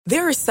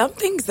There are some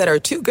things that are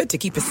too good to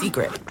keep a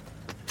secret.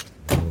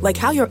 Like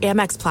how your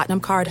Amex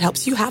Platinum card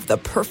helps you have the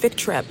perfect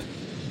trip.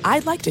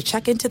 I'd like to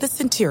check into the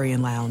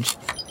Centurion Lounge.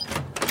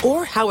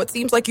 Or how it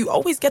seems like you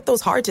always get those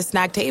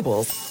hard-to-snag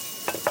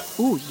tables.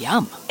 Ooh,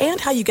 yum.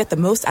 And how you get the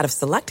most out of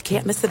select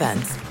can't-miss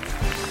events.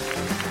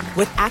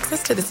 With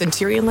access to the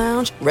Centurion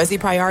Lounge, Resi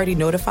Priority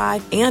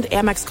Notified, and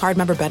Amex card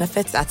member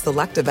benefits at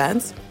select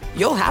events,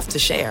 you'll have to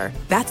share.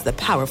 That's the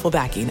powerful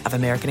backing of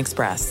American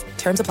Express.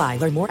 Terms apply.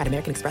 Learn more at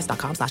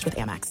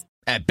americanexpress.com/withAmex.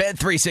 At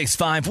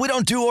Bet365, we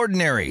don't do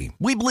ordinary.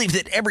 We believe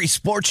that every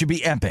sport should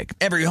be epic.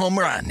 Every home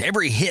run,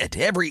 every hit,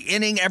 every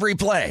inning, every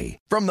play.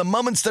 From the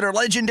moments that are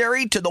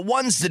legendary to the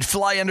ones that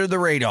fly under the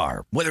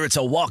radar. Whether it's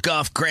a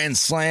walk-off grand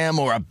slam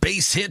or a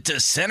base hit to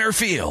center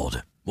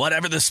field.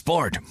 Whatever the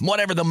sport,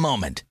 whatever the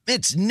moment,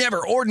 it's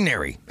never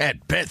ordinary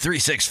at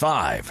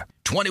Bet365.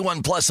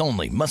 21 plus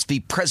only. Must be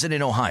present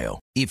in Ohio.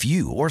 If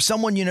you or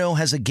someone you know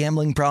has a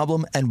gambling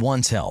problem and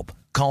wants help,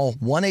 call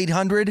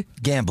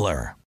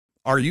 1-800-GAMBLER.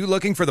 Are you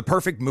looking for the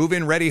perfect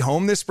move-in ready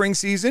home this spring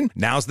season?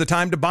 Now's the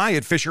time to buy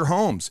at Fisher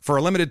Homes. For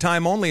a limited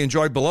time only,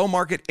 enjoy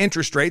below-market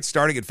interest rates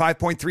starting at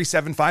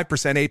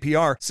 5.375%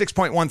 APR,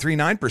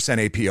 6.139%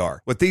 APR.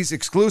 With these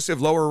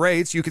exclusive lower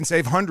rates, you can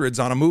save hundreds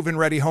on a move-in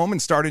ready home and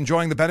start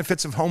enjoying the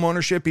benefits of home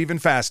ownership even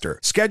faster.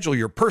 Schedule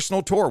your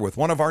personal tour with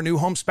one of our new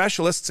home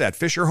specialists at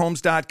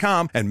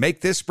FisherHomes.com and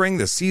make this spring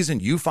the season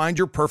you find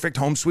your perfect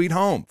home sweet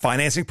home.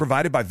 Financing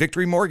provided by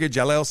Victory Mortgage,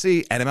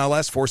 LLC,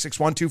 NMLS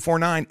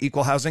 461249,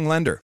 Equal Housing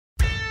Lender.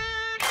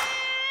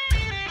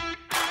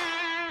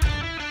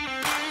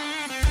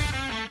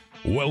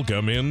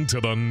 Welcome into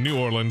the New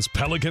Orleans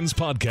Pelicans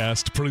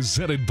Podcast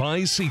presented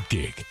by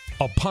SeatGeek,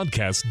 a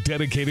podcast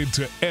dedicated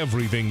to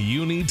everything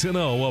you need to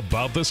know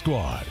about the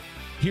squad.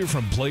 Hear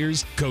from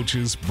players,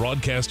 coaches,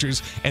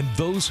 broadcasters, and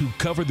those who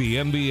cover the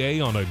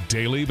NBA on a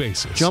daily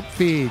basis. Jump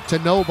feed to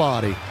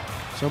nobody.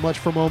 So much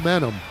for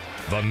momentum.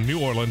 The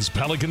New Orleans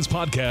Pelicans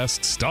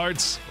Podcast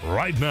starts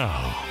right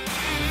now.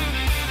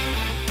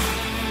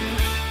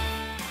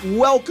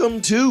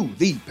 Welcome to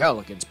the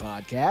Pelicans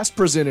Podcast,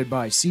 presented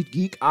by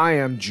SeatGeek. I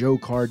am Joe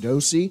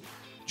Cardosi,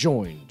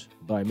 joined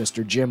by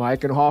Mr. Jim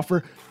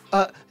Eichenhofer.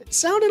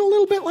 Sounded a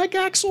little bit like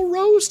Axl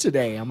Rose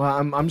today.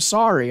 I'm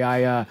sorry.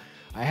 I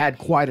had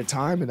quite a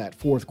time in that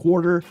fourth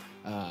quarter.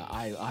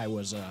 I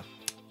was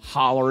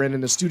hollering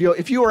in the studio.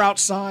 If you were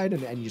outside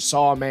and you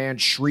saw a man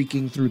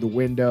shrieking through the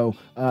window,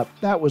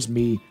 that was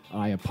me.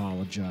 I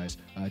apologize.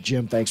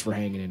 Jim, thanks for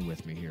hanging in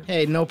with me here.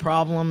 Hey, no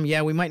problem.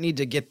 Yeah, we might need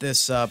to get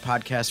this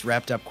podcast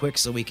wrapped up quick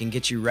so we can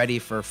get you ready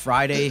for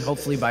Friday.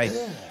 Hopefully by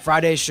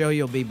Friday's show,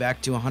 you'll be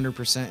back to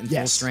 100% in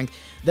full strength.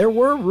 There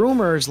were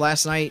rumors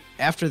last night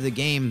after the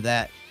game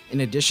that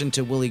in addition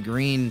to Willie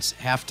Green's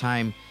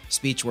halftime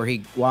speech where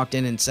he walked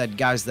in and said,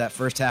 guys, that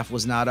first half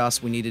was not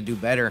us. We need to do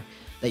better.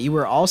 That you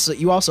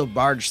also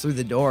barged through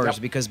the doors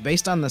because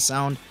based on the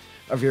sound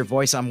of your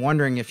voice, I'm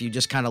wondering if you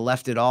just kind of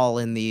left it all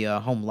in the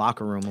home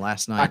locker room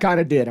last night. I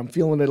kind of did. I'm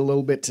feeling it a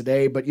little bit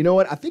today, but you know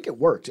what? I think it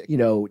worked. You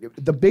know,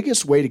 the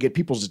biggest way to get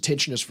people's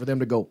attention is for them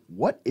to go,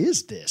 what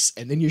is this?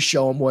 And then you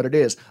show them what it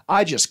is.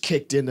 I just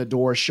kicked in the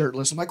door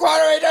shirtless. I'm like,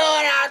 what are we doing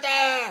out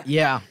there?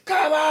 Yeah.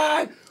 Come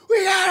on.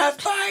 We gotta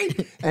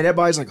fight. And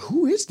everybody's like,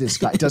 who is this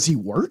guy? Does he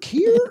work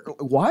here?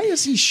 Why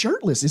is he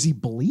shirtless? Is he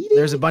bleeding?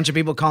 There's a bunch of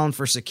people calling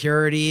for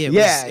security.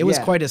 It was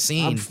quite a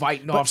scene. I'm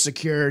fighting off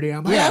security.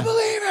 I'm like, I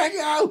believe in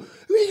you.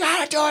 We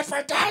gotta do it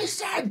for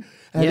Tyson.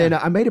 And then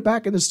I made it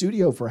back in the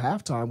studio for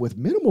halftime with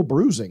minimal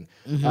bruising.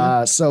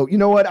 So, you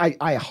know what?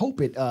 I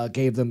hope it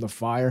gave them the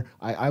fire.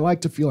 I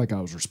like to feel like I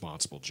was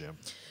responsible, Jim.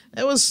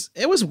 It was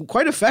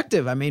quite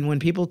effective. I mean, when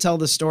people tell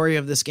the story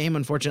of this game,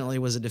 unfortunately,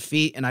 it was a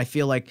defeat, and I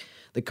feel like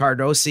the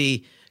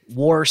Cardosi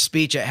war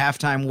speech at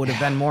halftime would have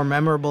been more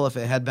memorable if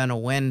it had been a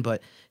win.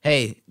 But,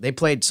 hey, they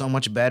played so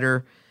much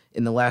better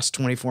in the last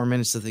 24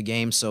 minutes of the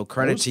game, so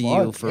credit to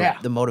you for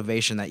the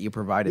motivation that you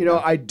provided. You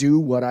know, I do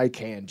what I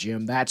can,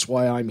 Jim. That's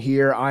why I'm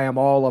here. I am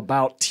all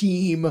about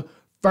team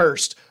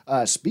first.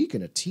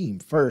 Speaking of team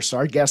first,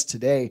 our guest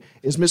today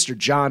is Mr.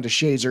 John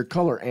DeShazier,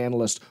 color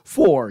analyst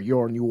for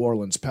your New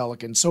Orleans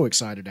Pelicans. So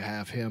excited to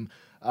have him.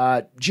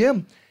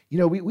 Jim, you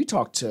know, we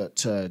talked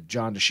to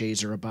John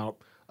DeShazier about,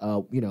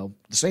 the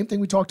same thing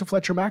we talked to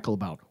Fletcher Mackel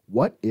about.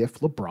 What if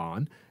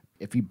LeBron,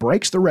 if he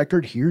breaks the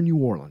record here in New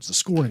Orleans, the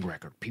scoring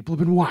record, people have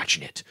been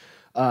watching it,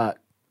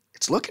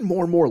 it's looking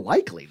more and more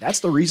likely.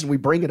 That's the reason we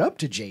bring it up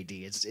to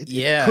JD.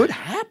 It could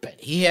happen.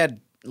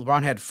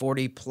 LeBron had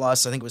 40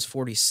 plus, I think it was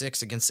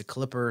 46 against the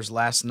Clippers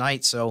last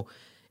night. So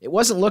it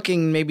wasn't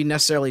looking maybe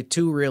necessarily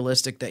too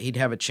realistic that he'd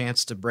have a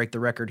chance to break the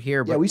record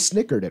here. But we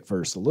snickered at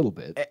first a little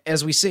bit.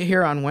 As we sit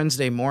here on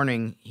Wednesday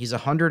morning, he's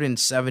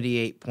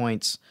 178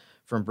 points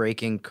from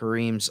breaking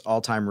Kareem's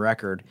all-time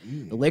record.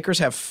 The Lakers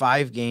have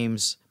 5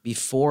 games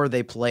before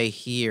they play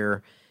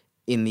here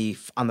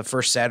on the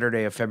first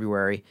Saturday of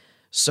February.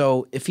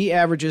 So if he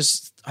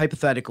averages,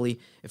 hypothetically,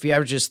 if he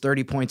averages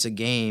 30 points a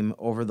game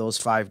over those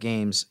 5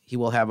 games, he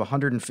will have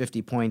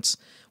 150 points,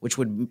 which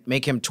would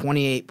make him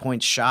 28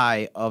 points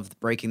shy of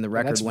breaking the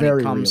record when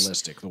it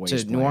comes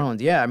to New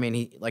Orleans. Yeah, I mean,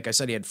 he, like I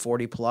said, he had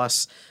 40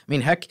 plus. I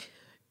mean, heck,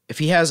 if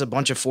he has a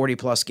bunch of 40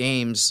 plus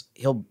games,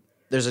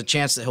 there's a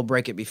chance that he'll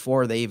break it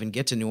before they even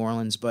get to New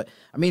Orleans. But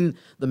I mean,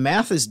 the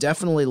math is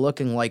definitely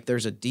looking like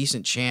there's a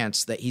decent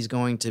chance that he's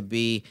going to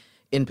be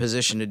in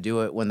position to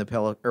do it when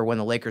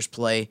the Lakers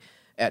play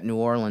at New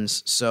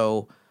Orleans.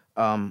 So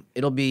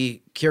it'll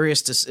be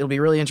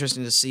really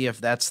interesting to see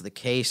if that's the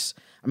case.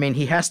 I mean,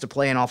 he has to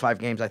play in all 5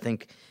 games. I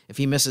think if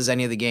he misses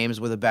any of the games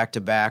with a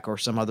back-to-back or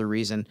some other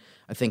reason,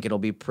 I think it'll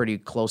be pretty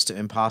close to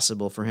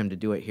impossible for him to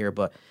do it here.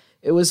 But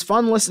it was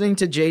fun listening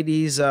to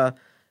JD's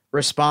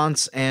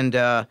response, and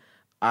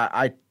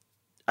I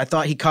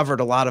thought he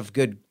covered a lot of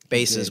good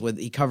bases.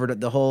 He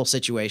covered the whole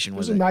situation. It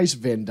was a nice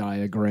Venn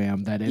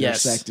diagram that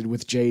intersected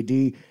with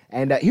JD.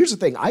 And here's the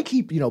thing. I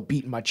keep,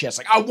 beating my chest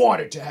like, I want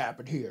it to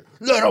happen here.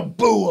 Let them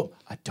boo him.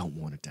 I don't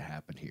want it to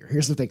happen here.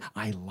 Here's the thing.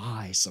 I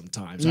lie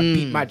sometimes. I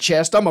beat my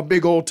chest. I'm a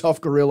big old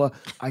tough gorilla.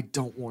 I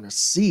don't want to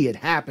see it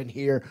happen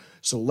here.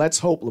 So let's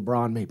hope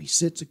LeBron maybe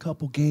sits a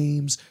couple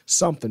games,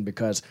 something,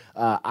 because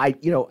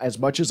as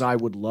much as I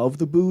would love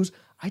the boos,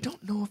 I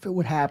don't know if it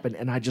would happen,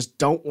 and I just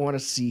don't want to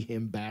see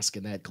him bask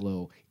in that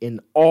glow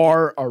in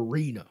our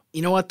arena.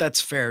 You know what?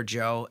 That's fair,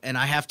 Joe. And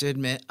I have to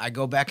admit, I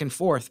go back and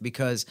forth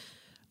because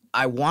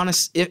I want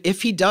to.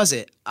 If he does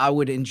it, I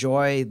would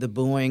enjoy the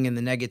booing and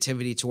the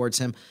negativity towards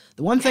him.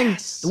 The one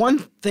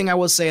thing I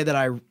will say that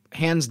I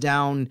hands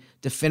down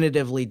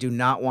definitively do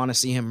not want to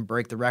see him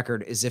break the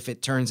record is if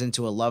it turns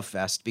into a love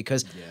fest,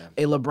 because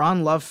a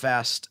LeBron love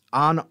fest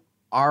on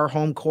our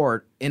home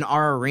court in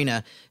our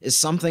arena is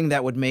something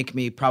that would make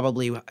me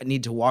probably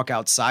need to walk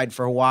outside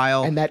for a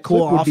while, and that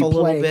cool clip would off be a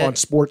little playing bit on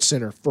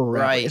SportsCenter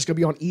forever. Right. It's going to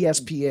be on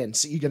ESPN.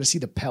 So you're going to see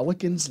the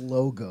Pelicans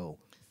logo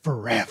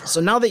forever. So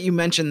now that you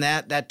mentioned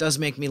that does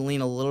make me lean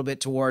a little bit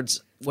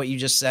towards what you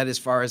just said, as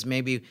far as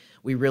maybe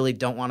we really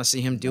don't want to see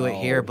him do it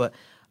here. But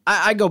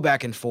I go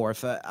back and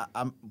forth.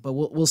 But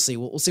we'll see.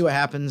 We'll see what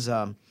happens.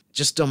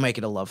 Just don't make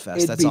it a love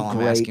fest. That's all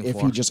I'm asking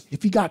for.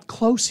 If he got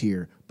close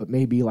here, but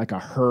maybe like a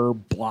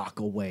Herb block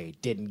away,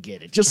 didn't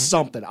get it. Just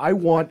something. I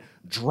want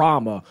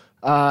drama.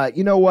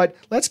 You know what?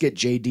 Let's get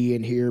JD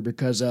in here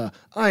because I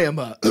am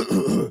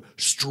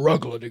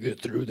struggling to get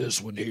through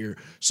this one here.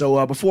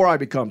 So before I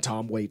become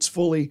Tom Waits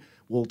fully,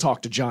 we'll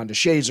talk to John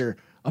DeShazier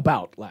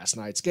about last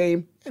night's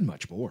game and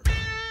much more.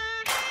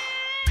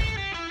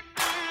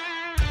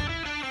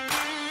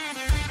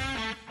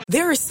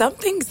 There are some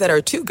things that are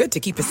too good to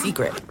keep a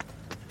secret.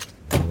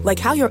 Like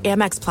how your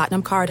Amex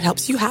Platinum card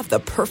helps you have the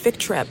perfect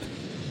trip.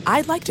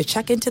 I'd like to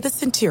check into the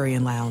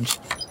Centurion Lounge.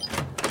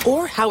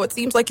 Or how it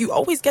seems like you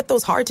always get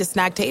those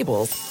hard-to-snag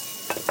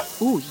tables.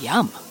 Ooh,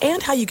 yum.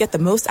 And how you get the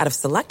most out of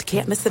select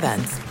can't-miss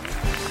events.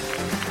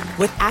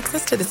 With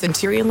access to the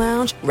Centurion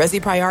Lounge,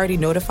 Resi Priority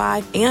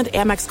Notified, and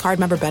Amex card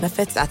member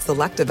benefits at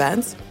select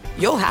events,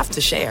 you'll have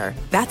to share.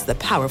 That's the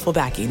powerful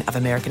backing of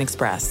American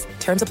Express.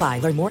 Terms apply.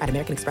 Learn more at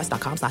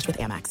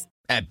americanexpress.com/withAmex.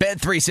 At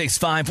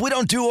Bet365, we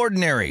don't do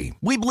ordinary.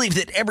 We believe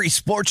that every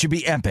sport should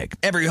be epic.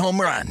 Every home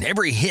run,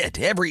 every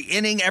hit, every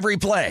inning, every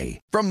play.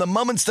 From the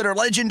moments that are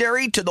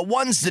legendary to the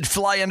ones that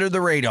fly under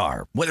the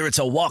radar. Whether it's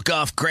a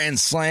walk-off grand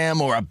slam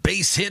or a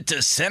base hit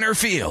to center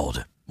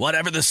field.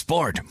 Whatever the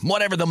sport,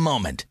 whatever the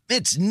moment.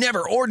 It's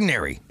never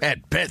ordinary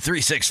at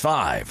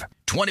Bet365.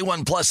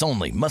 21 plus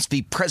only. Must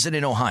be present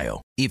in Ohio.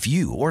 If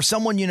you or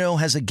someone you know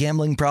has a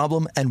gambling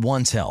problem and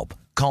wants help,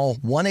 call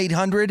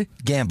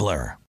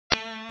 1-800-GAMBLER.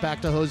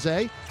 Back to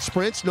Jose.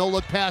 Sprints, no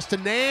look pass to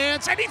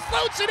Nance, and he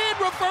floats it in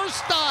reverse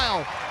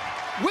style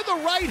with a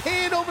right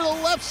hand over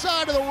the left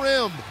side of the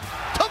rim.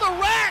 To the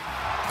rack.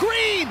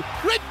 Green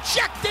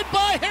rejected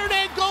by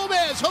Hernan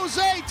Gomez.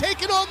 Jose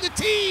taking on the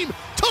team.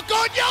 Took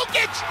on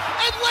Jokic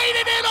and laid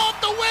it in off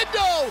the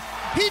window.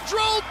 He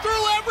drove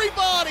through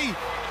everybody.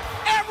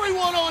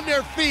 Everyone on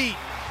their feet.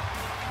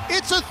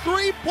 It's a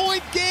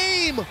 3-point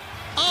game.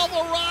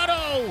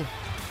 Alvarado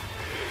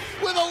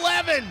with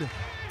 11.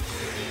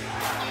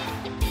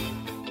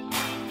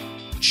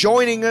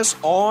 Joining us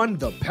on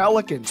the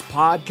Pelicans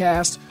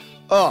Podcast.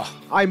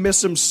 I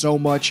miss him so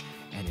much,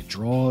 and it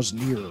draws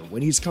nearer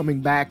when he's coming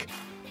back.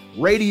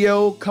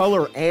 Radio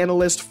color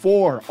analyst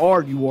for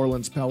our New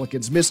Orleans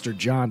Pelicans, Mr.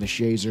 John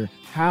DeShazier.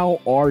 How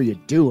are you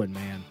doing,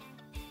 man?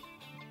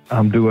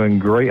 I'm doing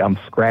great. I'm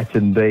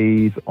scratching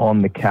days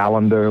on the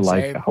calendar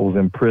like I was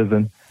in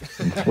prison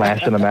and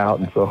slashing them out.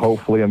 And so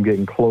hopefully I'm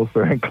getting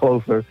closer and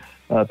closer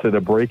to the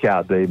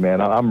breakout day,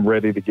 man. I'm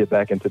ready to get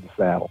back into the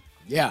saddle.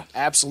 Yeah,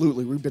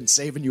 absolutely. We've been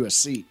saving you a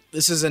seat.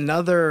 This is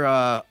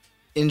another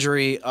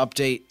injury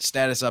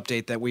status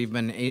update that we've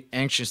been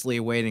anxiously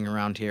awaiting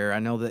around here. I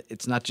know that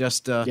it's not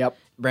just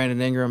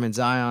Brandon Ingram and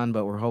Zion,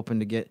 but we're hoping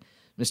to get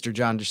Mr.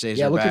 John DeShazier back.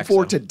 Yeah, looking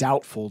forward to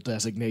doubtful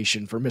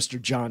designation for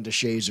Mr. John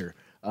DeShazier.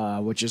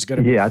 which is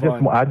going to be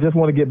fun. I just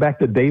want to get back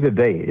to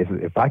day-to-day.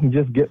 If I can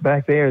just get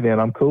back there, then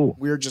I'm cool.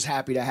 We're just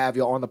happy to have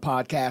you on the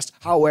podcast,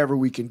 however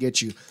we can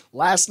get you.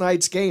 Last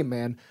night's game,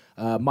 man,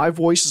 my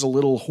voice is a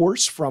little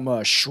hoarse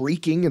from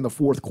shrieking in the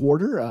fourth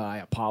quarter. I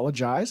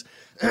apologize.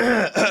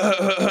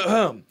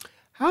 How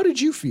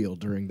did you feel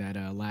during that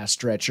last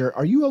stretch?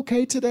 Are you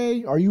okay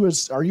today? Are you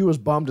as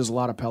bummed as a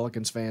lot of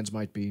Pelicans fans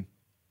might be?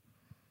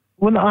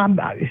 Well, no,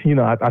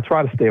 I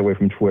try to stay away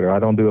from Twitter. I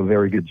don't do a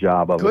very good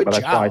job of it, but I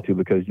try to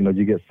because,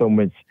 you get so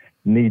much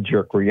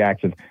knee-jerk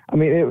reactions. I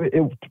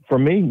mean, for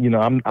me,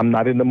 I'm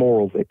not into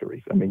moral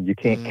victories. I mean, you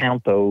can't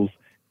count those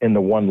in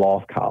the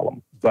one-loss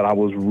column. But I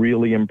was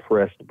really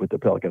impressed with the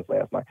Pelicans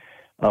last night.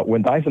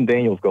 When Dyson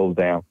Daniels goes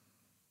down,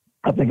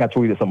 I think I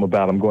tweeted something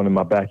about him going in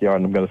my backyard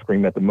and I'm going to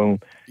scream at the moon.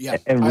 Yeah,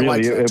 and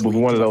really, it was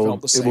one of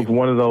those. It was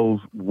one of those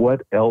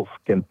what else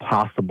can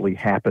possibly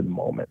happen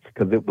moments,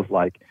 because it was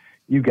like,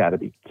 you got to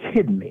be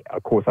kidding me.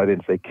 Of course, I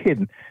didn't say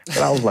kidding, but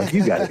I was like,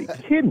 you got to be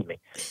kidding me.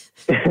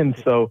 And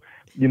so,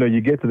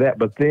 you get to that,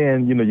 but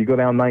then, you go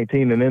down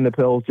 19 and then the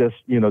Pels just,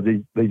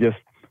 they just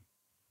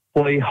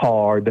play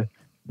hard.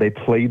 They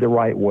played the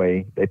right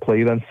way. They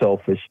played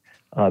unselfish.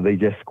 They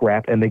just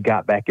scrapped and they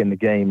got back in the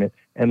game.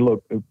 And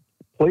look,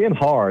 playing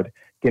hard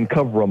can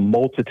cover a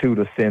multitude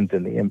of sins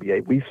in the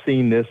NBA. We've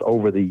seen this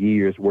over the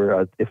years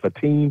where if a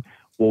team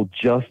will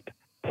just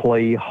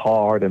play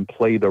hard and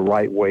play the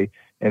right way,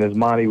 and as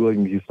Monty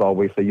Williams used to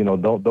always say,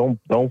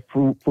 don't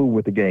fool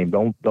with the game.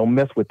 Don't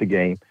mess with the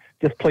game.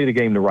 Just play the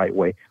game the right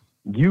way.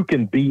 You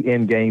can be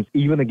in games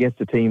even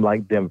against a team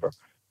like Denver.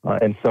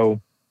 And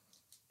so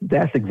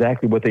that's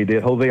exactly what they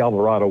did. Jose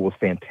Alvarado was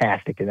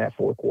fantastic in that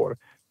fourth quarter.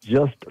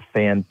 Just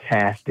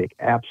fantastic.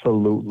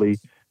 Absolutely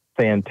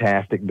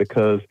fantastic,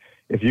 because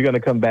if you're going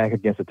to come back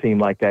against a team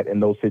like that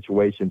in those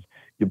situations,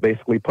 you're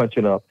basically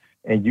punching up,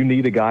 and you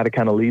need a guy to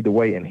kind of lead the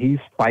way, and he's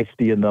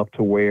feisty enough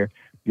to where,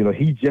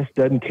 he just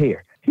doesn't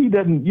care. He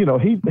doesn't,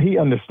 he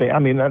understands. I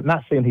mean, I'm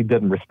not saying he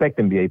doesn't respect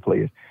NBA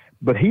players,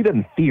 but he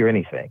doesn't fear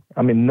anything.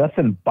 I mean,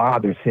 nothing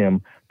bothers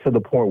him to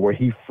the point where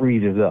he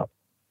freezes up.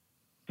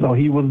 So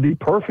he was the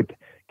perfect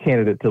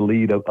candidate to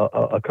lead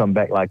a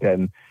comeback like that.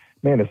 And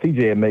man, if he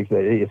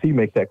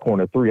makes that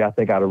corner three, I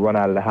think I'd have run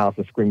out of the house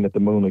and screamed at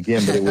the moon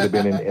again, but it would have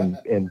been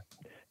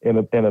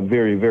in a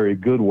very, very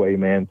good way,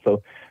 man.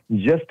 So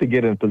just to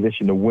get in a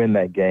position to win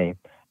that game,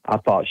 I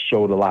thought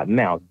showed a lot.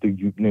 Now, do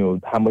you know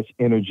how much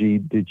energy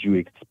did you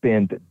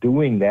expend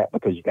doing that,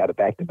 because you got it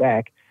back to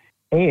back?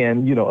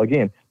 And,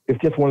 again, it's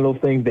just one of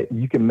those things that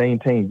you can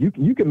maintain.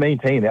 You can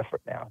maintain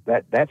effort now.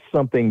 That's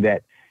something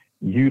that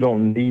you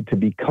don't need to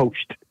be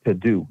coached to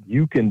do.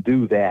 You can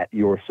do that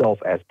yourself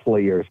as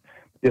players.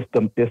 It's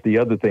the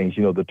other things,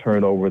 the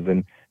turnovers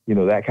and,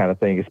 that kind of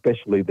thing,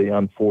 especially the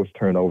unforced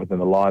turnovers and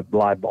the live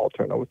ball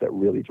turnovers that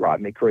really drive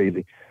me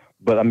crazy.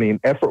 But, I mean,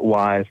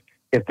 effort-wise,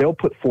 if they'll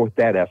put forth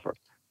that effort,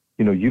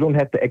 you don't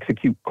have to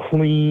execute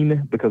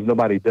clean because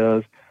nobody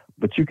does,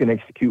 but you can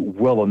execute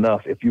well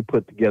enough if you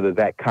put together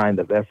that kind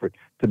of effort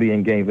to be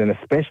in games. And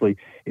especially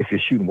if you're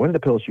shooting, when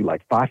did the Pels shoot,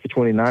 like 5 for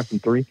 29 from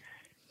three?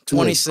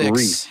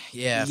 26.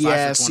 Yeah,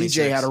 5 for 26.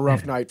 CJ had a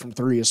rough night from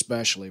three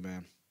especially,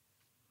 man.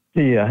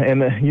 Yeah,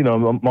 and,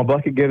 my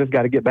bucket getter's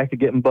got to get back to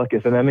getting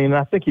buckets. And, I mean,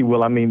 I think he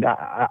will. I mean,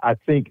 I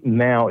think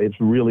now it's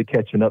really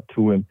catching up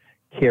to him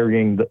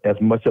carrying as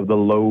much of the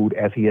load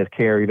as he has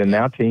carried. And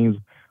now teams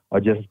are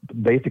just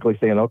basically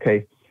saying,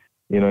 okay,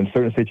 in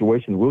certain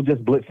situations, we'll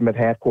just blitz him at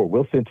half court.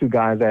 We'll send two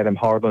guys at him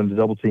hard on the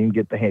double team,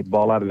 get the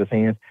ball out of his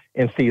hands,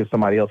 and see if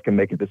somebody else can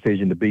make a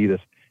decision to beat us.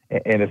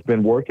 And it's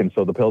been working.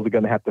 So the Pels are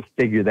going to have to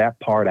figure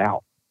that part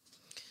out.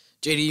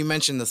 JD, you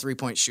mentioned the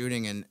three-point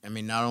shooting, and, I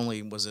mean, not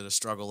only was it a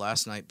struggle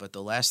last night, but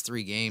the last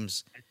three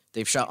games,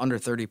 they've shot under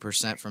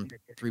 30% from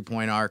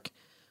three-point arc,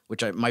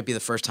 which might be the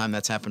first time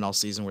that's happened all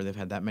season where they've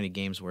had that many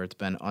games where it's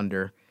been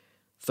under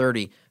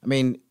 30. I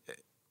mean,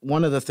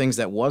 one of the things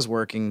that was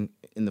working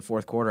in the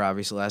fourth quarter,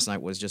 obviously, last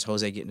night was just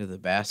Jose getting to the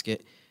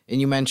basket.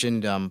 And you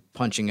mentioned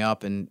punching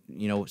up and,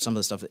 some of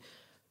the stuff that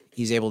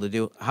he's able to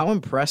do. How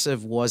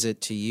impressive was it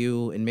to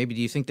you? And maybe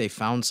do you think they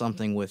found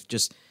something with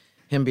just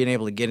him being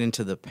able to get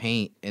into the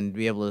paint and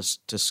be able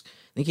to I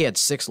think he had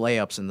 6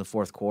 layups in the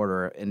fourth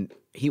quarter. And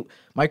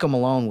Michael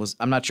Malone was,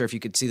 I'm not sure if you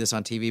could see this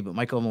on TV, but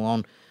Michael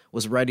Malone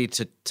was ready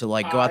to go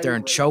out there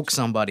and choke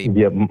somebody.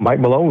 Yeah, Mike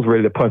Malone was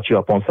ready to punch you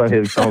up on some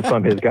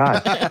of his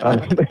guys.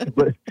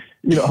 But,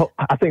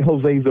 I think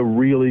Jose's a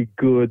really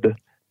good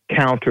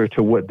counter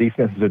to what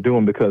defenses are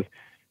doing, because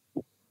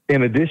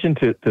in addition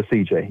to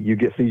CJ, you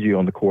get CJ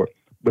on the court,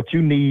 but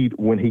you need,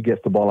 when he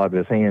gets the ball out of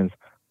his hands,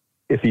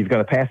 if he's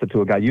going to pass it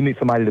to a guy, you need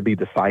somebody to be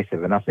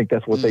decisive. And I think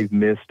that's what they've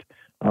missed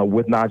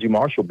with Najee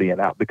Marshall being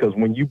out, because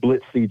when you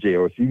blitz CJ,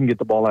 or if you can get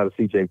the ball out of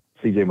CJ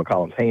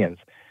McCollum's hands,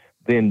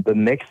 then the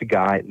next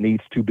guy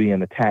needs to be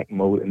in attack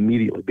mode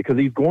immediately, because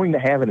he's going to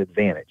have an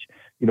advantage.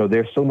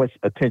 There's so much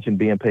attention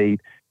being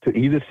paid to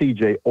either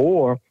CJ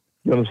or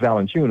Jonas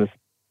Valanciunas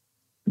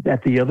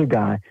that the other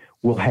guy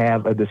will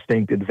have a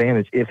distinct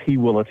advantage if he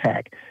will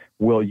attack.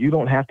 Well, you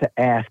don't have to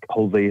ask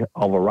Jose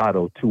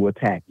Alvarado to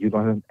attack. You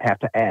don't have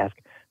to ask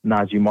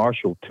Najee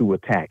Marshall to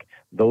attack.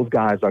 those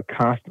guys are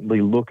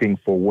constantly looking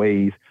for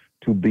ways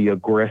to be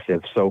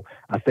aggressive. So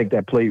I think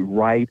that played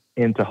right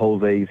into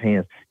Jose's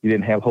hands. You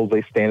didn't have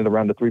Jose standing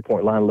around the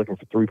three-point line looking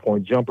for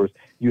three-point jumpers.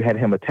 You had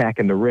him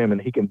attacking the rim, and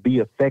he can be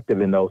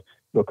effective in those.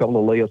 A couple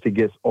of layups he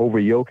gets over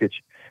Jokic,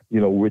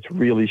 which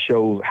really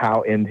shows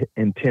how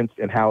intense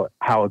and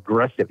how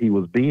aggressive he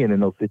was being in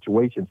those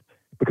situations,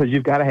 because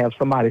you've got to have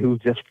somebody who's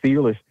just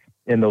fearless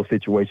in those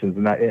situations.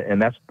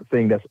 And that's the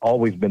thing that's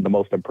always been the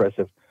most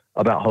impressive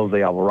about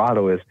Jose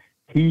Alvarado is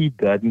he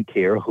doesn't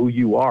care who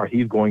you are.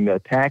 He's going to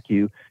attack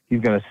you. He's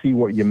going to see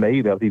what you're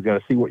made of. He's going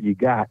to see what you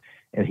got.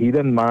 And he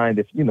doesn't mind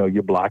if,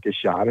 you block his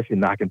shot, if you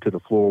knock him to the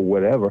floor or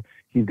whatever.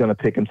 He's going to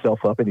pick himself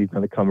up and he's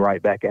going to come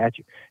right back at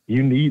you.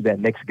 You need that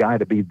next guy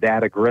to be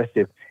that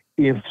aggressive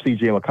if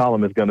C.J.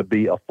 McCollum is going to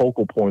be a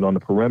focal point on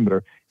the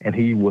perimeter, and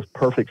he was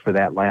perfect for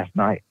that last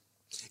night.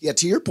 Yeah,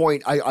 to your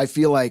point, I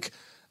feel like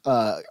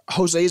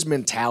Jose's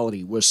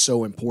mentality was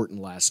so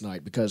important last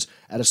night because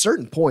at a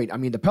certain point,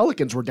 the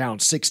Pelicans were down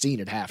 16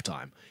 at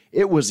halftime.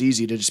 It was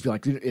easy to just be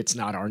like, it's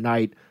not our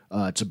night.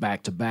 It's a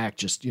back-to-back,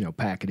 just,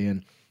 pack it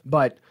in.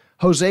 But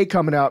Jose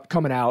coming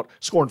out,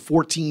 scoring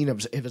 14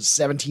 of his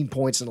 17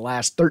 points in the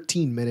last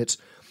 13 minutes,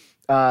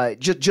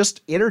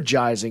 just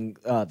energizing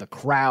the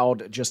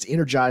crowd, just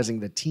energizing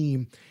the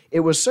team. It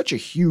was such a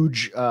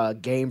huge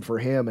game for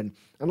him. And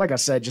like I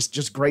said,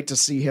 just great to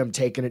see him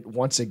taking it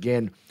once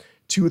again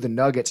to the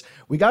Nuggets.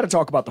 We got to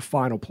talk about the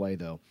final play,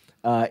 though.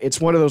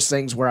 It's one of those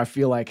things where I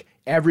feel like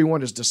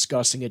everyone is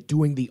discussing it,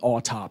 doing the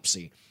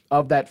autopsy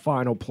of that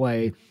final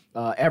play.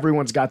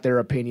 Everyone's got their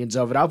opinions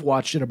of it. I've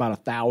watched it about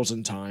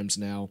 1,000 times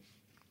now.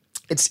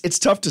 It's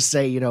tough to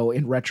say,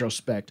 in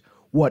retrospect,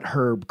 what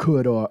Herb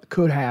could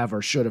have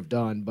or should have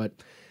done. But,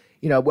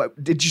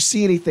 what did you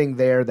see anything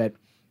there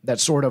that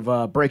sort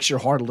of breaks your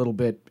heart a little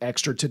bit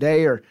extra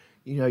today, or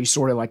you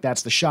sort of like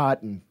that's the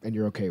shot and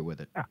you're okay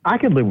with it? I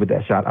can live with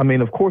that shot.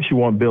 Of course you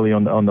want Billy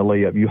on the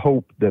layup. You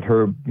hope that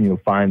Herb,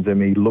 finds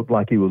him. He looked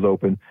like he was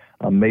open.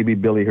 Maybe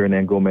Billy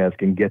Hernan-Gomez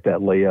can get that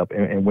layup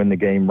and win the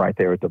game right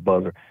there at the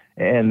buzzer.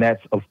 And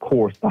that's, of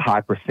course, the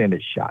high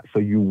percentage shot. So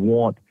you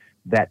want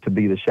that to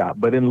be the shot.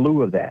 But in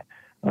lieu of that,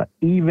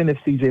 even if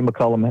C.J.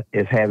 McCollum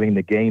is having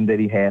the game that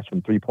he has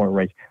from three-point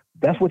range,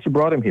 that's what you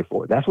brought him here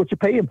for. That's what you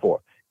pay him for.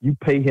 You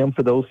pay him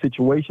for those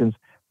situations.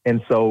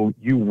 And so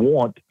you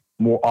want,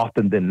 more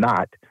often than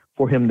not,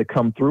 for him to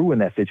come through in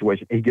that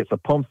situation. He gets a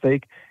pump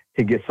fake.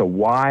 He gets a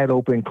wide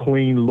open,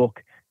 clean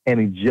look, and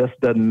he just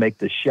doesn't make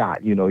the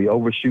shot. He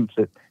overshoots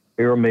it,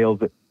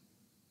 airmails it.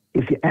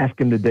 If you ask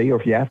him today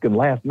or if you ask him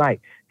last night,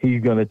 he's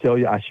going to tell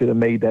you, I should have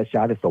made that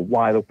shot. It's a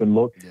wide open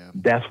look. Yeah.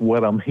 That's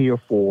what I'm here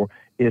for,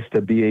 is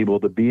to be able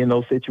to be in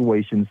those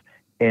situations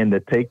and to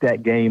take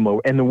that game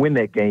over and to win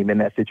that game in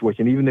that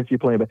situation, even if you're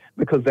playing,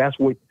 because that's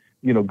what,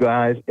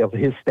 guys of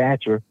his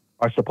stature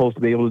are supposed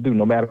to be able to do.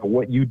 No matter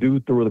what you do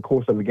through the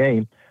course of the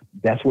game,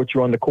 that's what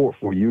you're on the court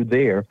for. You're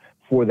there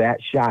for that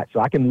shot. So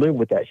I can live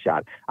with that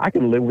shot. I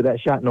can live with that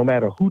shot no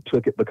matter who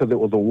took it, because it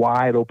was a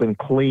wide open,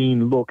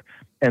 clean look.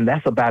 And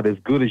that's about as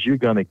good as you're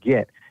going to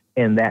get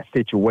in that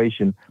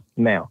situation.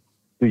 Now,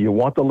 do you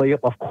want the layup?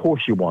 Of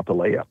course you want the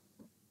layup.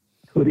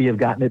 Could he have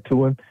gotten it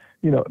to him?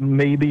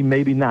 Maybe,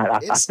 maybe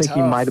not. I think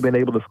he might have been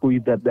able to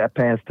squeeze that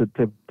pass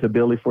to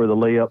Billy for the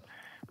layup.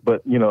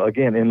 But,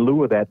 again, in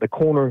lieu of that, the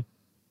corner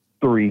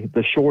three,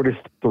 the shortest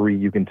three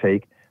you can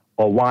take,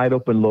 a wide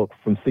open look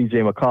from C.J.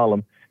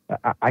 McCollum,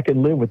 I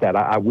can live with that.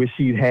 I wish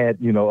he had,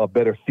 a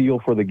better feel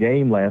for the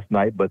game last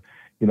night, but,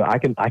 I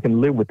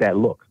can live with that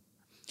look.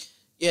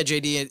 Yeah,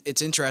 JD,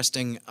 it's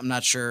interesting. I'm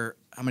not sure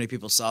how many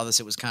people saw this.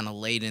 It was kind of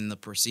late in the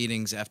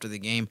proceedings after the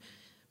game.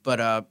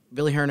 But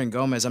Billy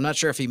Hernan-Gomez, I'm not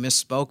sure if he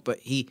misspoke, but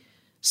he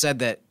said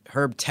that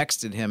Herb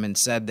texted him and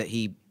said that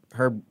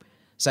Herb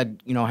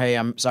said, hey,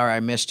 I'm sorry I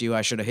missed you.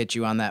 I should have hit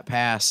you on that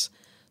pass.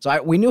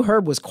 So we knew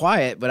Herb was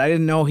quiet, but I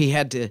didn't know he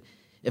had to,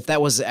 if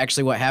that was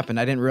actually what happened.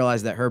 I didn't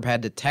realize that Herb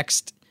had to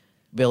text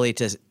Billy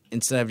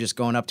instead of just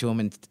going up to him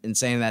and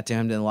saying that to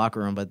him in the locker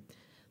room. But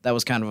that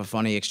was kind of a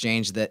funny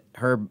exchange that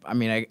Herb,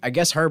 I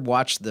guess Herb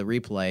watched the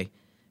replay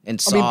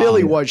and saw.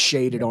 Billy was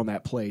shaded on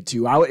that play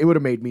too. It would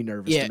have made me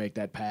nervous to make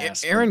that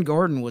pass. Aaron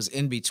Gordon was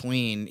in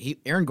between.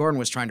 Aaron Gordon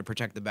was trying to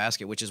protect the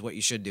basket, which is what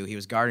you should do. He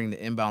was guarding the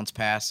inbounds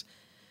pass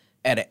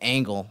at an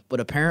angle, but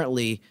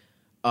apparently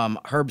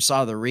Herb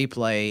saw the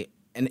replay,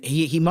 and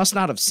he must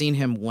not have seen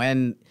him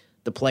when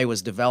the play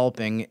was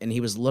developing, and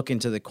he was looking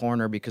to the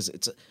corner because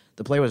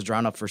the play was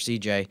drawn up for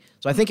CJ.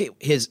 So I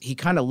think he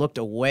kind of looked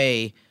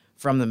away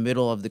from the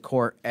middle of the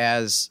court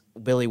as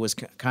Billy was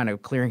kind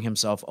of clearing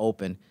himself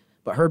open.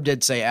 But Herb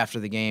did say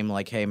after the game,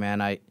 like, hey,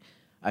 man, I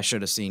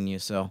should have seen you.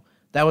 So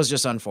that was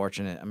just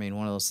unfortunate.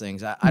 One of those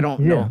things. I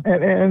don't know.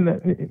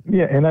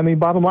 And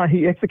bottom line,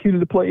 he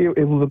executed the play.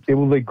 It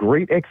was a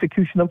great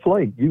execution of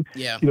play. You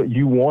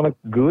want a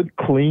good,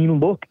 clean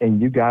look,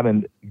 and you got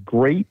a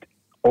great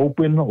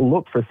open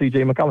look for C.J.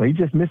 McCollum. He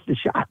just missed the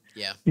shot.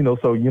 Yeah.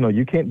 So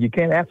you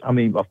can't ask.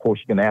 Of course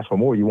you can ask for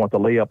more. You want the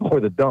layup or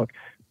the dunk.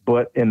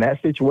 But in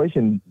that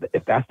situation,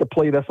 if that's the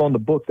play that's on the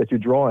book that you're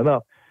drawing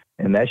up,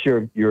 and that's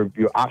your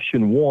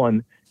option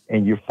one,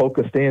 and you're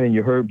focused in and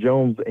you're Herb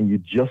Jones and you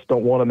just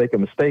don't want to make a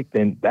mistake,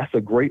 then that's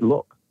a great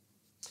look.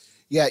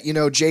 Yeah,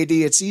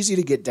 JD, it's easy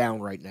to get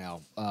down right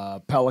now.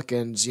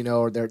 Pelicans, they're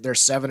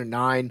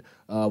 7-9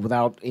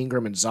 without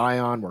Ingram and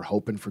Zion. We're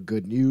hoping for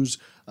good news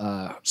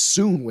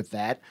soon with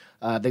that.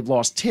 They've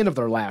lost 10 of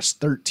their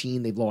last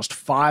 13. They've lost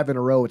 5 in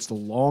a row. It's the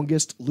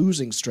longest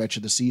losing stretch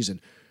of the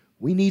season.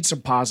 We need some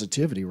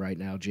positivity right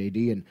now,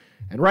 JD, and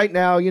right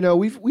now,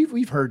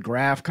 we've heard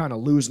Graf kind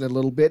of losing it a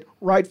little bit,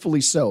 rightfully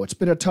so. It's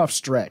been a tough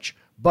stretch,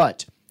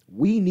 but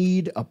we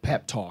need a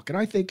pep talk, and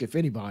I think if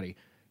anybody,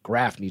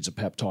 Graf needs a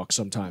pep talk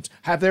sometimes.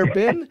 Have there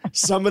been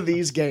some of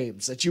these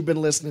games that you've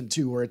been listening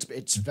to where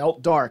it's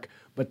felt dark,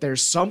 but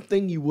there's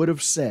something you would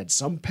have said,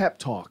 some pep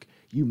talk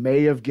you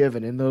may have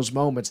given in those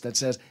moments that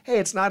says, hey,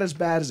 it's not as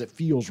bad as it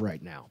feels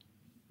right now?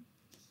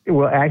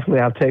 Well,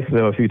 actually, I've texted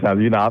him a few times.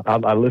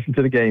 I listen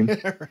to the game,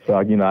 so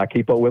I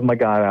keep up with my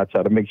guy. I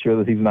try to make sure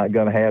that he's not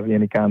going to have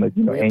any kind of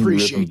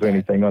aneurysms or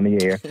anything on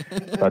the air.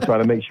 So I try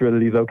to make sure that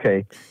he's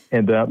okay.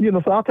 And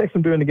so I'll text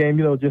him during the game.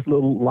 Just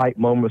little light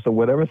moments or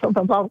whatever.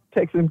 Sometimes I'll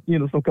text him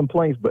some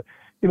complaints. But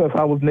if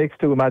I was next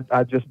to him,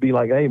 I'd just be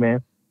like, hey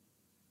man,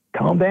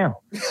 calm down,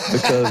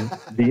 because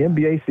the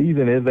NBA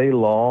season is a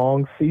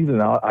long season.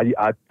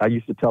 I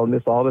used to tell him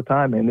this all the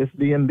time, and this is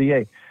the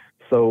NBA.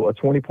 So a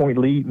 20-point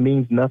lead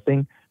means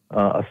nothing.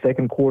 A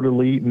second quarter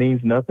lead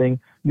means nothing.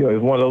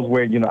 It's one of those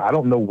where, I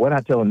don't know what I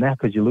tell him now,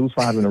 because you lose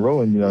 5 in a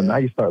row and, now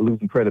you start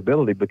losing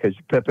credibility because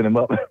you're pepping him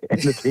up and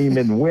the team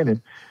isn't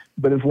winning.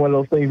 But it's one of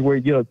those things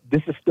where,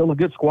 this is still a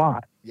good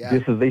squad. Yeah.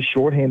 This is a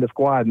shorthanded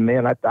squad. And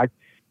man,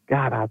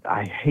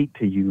 I hate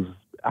to use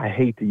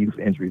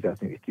injuries as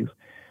an excuse,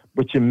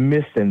 but you're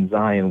missing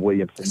Zion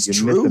Williamson.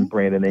 You're missing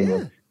Brandon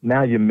Ingram. Yeah.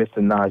 Now you're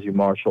missing Najee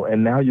Marshall,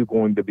 and now you're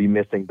going to be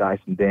missing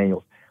Dyson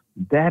Daniels.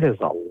 That is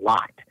a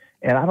lot.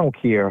 And I don't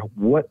care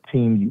what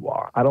team you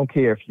are. I don't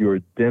care if you're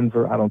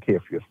Denver. I don't care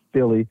if you're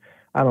Philly.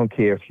 I don't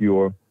care if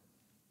you're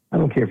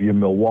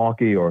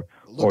Milwaukee or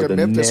the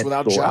Nets.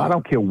 I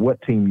don't care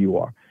what team you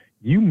are.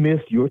 You miss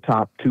your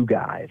top 2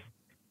 guys,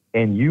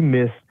 and you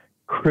miss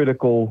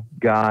critical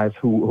guys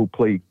who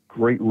play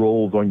great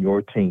roles on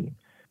your team.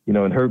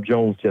 And Herb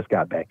Jones just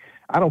got back.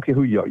 I don't care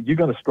who you are. You're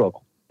going to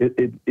struggle.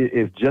 It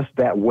is just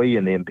that way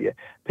in the NBA.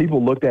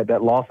 People looked at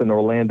that loss in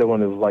Orlando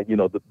and it was like,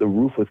 the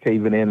roof was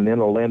caving in, and then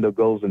Orlando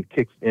goes and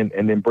kicks in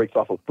and then breaks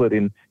off a foot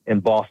in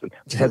Boston.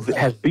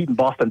 Has beaten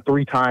Boston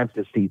 3 times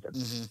this season.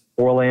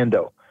 Mm-hmm.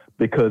 Orlando.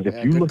 Because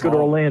if you look at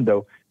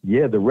Orlando,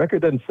 the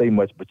record doesn't say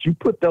much, but you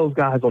put those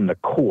guys on the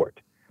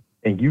court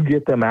and you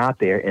get them out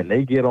there and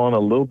they get on a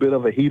little bit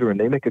of a heater and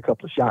they make a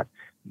couple of shots,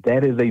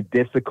 that is a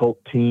difficult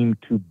team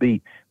to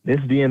beat. This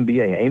is the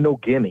NBA. Ain't no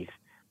gimmies.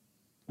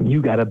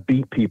 You got to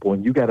beat people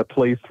and you got to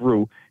play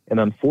through.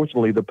 And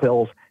unfortunately, the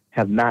Pels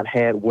have not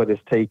had what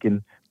it's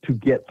taken to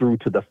get through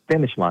to the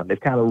finish line. They've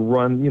kind of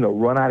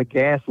run out of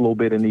gas a little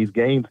bit in these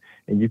games.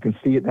 And you can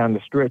see it down the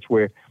stretch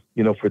where,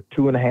 for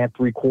 2.5,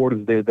 3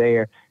 quarters, they're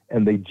there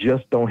and they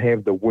just don't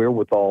have the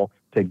wherewithal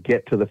to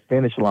get to the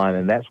finish line.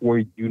 And that's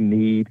where you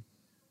need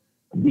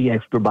the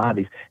extra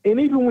bodies. And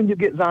even when you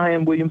get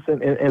Zion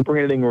Williamson and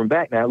Brandon Ingram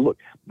back now, look,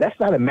 that's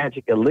not a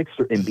magic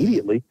elixir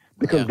immediately,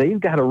 because they've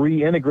got to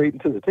reintegrate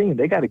into the team.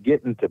 They got to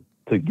get into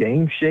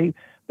game shape.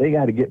 They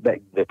got to get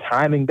back the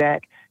timing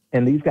back.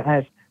 And these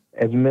guys,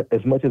 as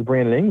much as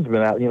Brandon Ingram's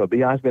been out,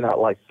 B.I.'s been out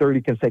like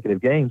 30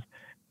 consecutive games.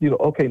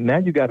 Okay, now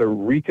you got to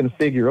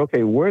reconfigure.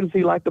 Okay, where does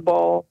he like the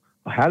ball?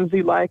 How does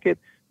he like it?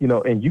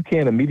 And you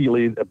can't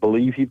immediately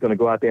believe he's going to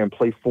go out there and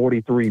play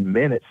 43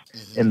 minutes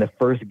in the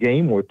first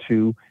game or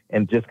 2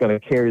 and just going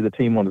to carry the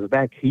team on his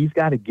back. He's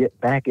got to get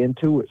back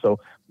into it. So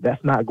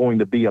that's not going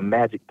to be a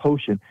magic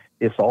potion.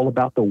 It's all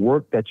about the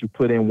work that you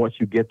put in once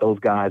you get those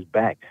guys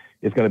back.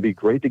 It's going to be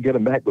great to get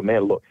them back. But,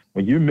 man, look,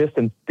 when you're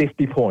missing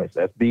 50 points,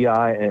 that's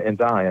B.I. and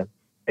Zion,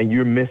 and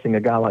you're missing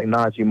a guy like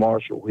Najee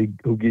Marshall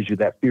who gives you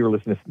that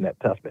fearlessness and that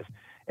toughness,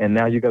 and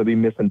now you're going to be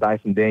missing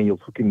Dyson Daniels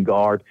who can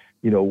guard,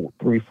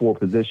 3-4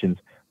 positions,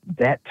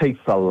 that takes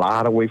a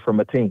lot away from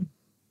a team.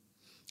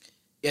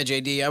 Yeah,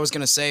 JD, I was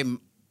going to say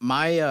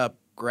my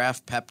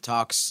Graf pep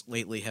talks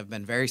lately have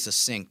been very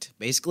succinct.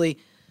 Basically,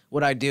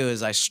 what I do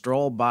is I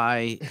stroll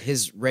by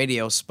his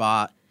radio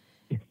spot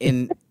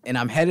and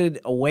I'm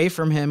headed away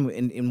from him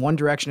in one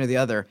direction or the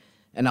other,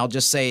 and I'll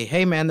just say,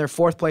 "Hey, man, they're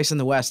 4th place in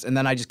the West," and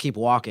then I just keep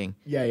walking.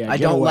 Yeah. I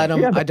don't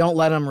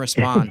let him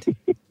respond.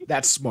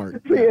 That's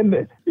smart. See, and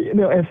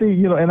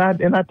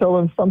I tell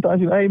them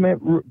sometimes, hey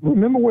man,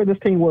 remember where this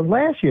team was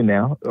last year.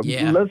 Now,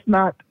 let's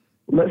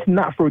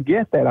not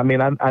forget that. I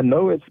mean, I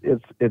know it's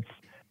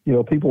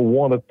people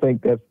want to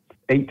think that's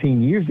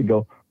 18 years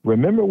ago.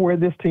 Remember where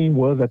this team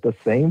was at the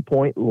same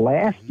point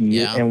last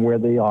year and where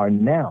they are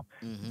now.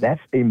 Mm-hmm.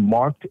 That's a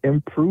marked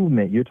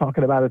improvement. You're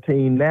talking about a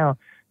team now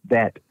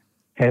that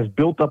has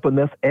built up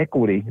enough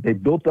equity. They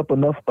built up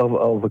enough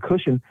of a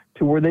cushion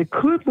to where they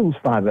could lose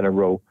 5 in a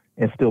row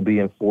and still be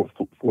in fourth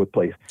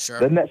place. Sure.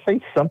 Doesn't that say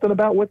something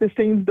about what this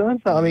team's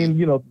done? So, I mean,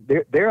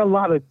 there are a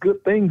lot of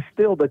good things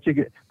still that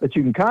you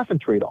can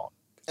concentrate on.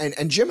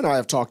 And Jim and I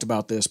have talked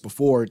about this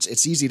before.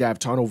 It's easy to have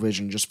tunnel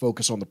vision, just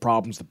focus on the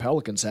problems the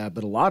Pelicans have,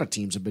 but a lot of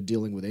teams have been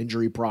dealing with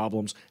injury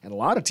problems, and a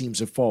lot of teams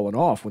have fallen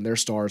off when their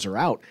stars are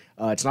out.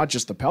 It's not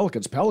just the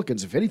Pelicans.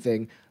 Pelicans, if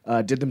anything,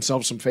 did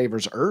themselves some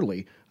favors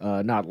early.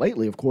 Not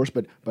lately, of course,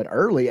 but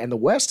early, and the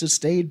West has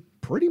stayed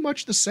pretty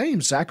much the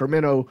same.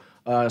 Sacramento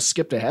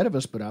skipped ahead of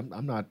us, but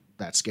I'm not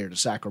that scared of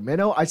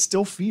Sacramento. I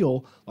still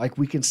feel like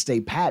we can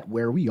stay pat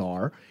where we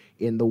are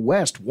in the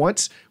West.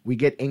 Once we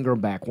get Ingram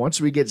back, once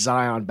we get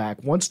Zion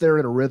back, once they're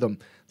in a rhythm,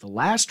 the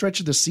last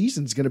stretch of the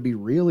season is going to be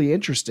really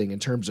interesting in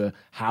terms of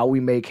how we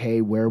make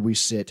hay, where we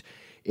sit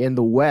in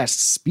the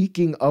West.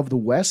 Speaking of the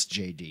West,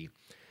 JD,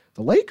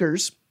 the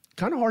Lakers,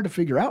 kind of hard to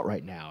figure out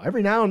right now.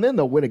 Every now and then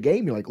they'll win a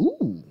game. You're like,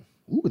 ooh,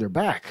 they're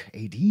back.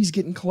 AD's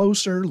getting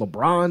closer.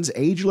 LeBron's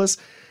ageless.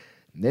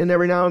 And then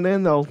every now and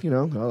then they'll,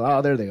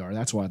 oh, there they are.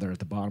 That's why they're at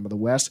the bottom of the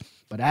West.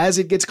 But as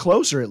it gets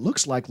closer, it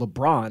looks like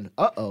LeBron,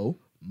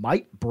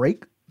 might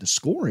break the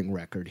scoring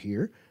record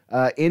here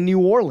in New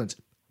Orleans.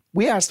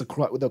 We asked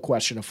the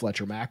question of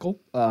Fletcher Mackel,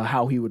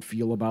 how he would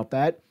feel about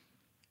that.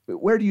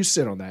 Where do you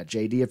sit on that,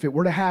 JD? If it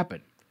were to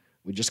happen,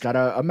 we just got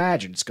to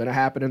imagine it's going to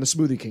happen in the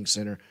Smoothie King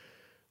Center.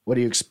 What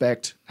do you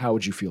expect? How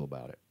would you feel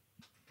about it?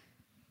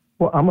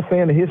 Well, I'm a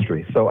fan of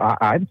history, so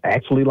I'd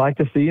actually like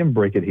to see him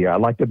break it here. I'd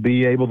like to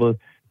be able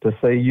to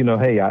say,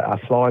 hey, I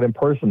saw it in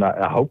person.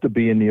 I hope to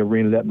be in the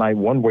arena that night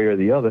one way or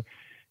the other.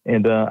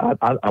 And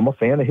I'm a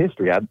fan of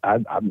history. I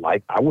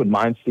wouldn't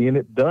mind seeing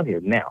it done here.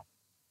 Now,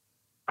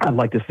 I'd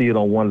like to see it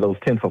on one of those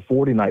 10 for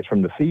 40 nights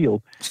from the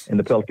field, and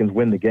the Pelicans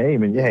win the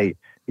game. And hey,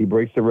 he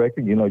breaks the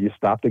record. You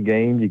stop the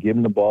game, you give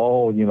him the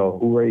ball.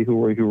 Hooray,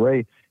 hooray,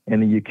 hooray!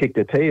 And then you kick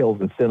their tails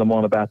and send them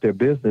on about their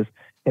business.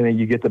 And then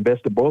you get the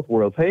best of both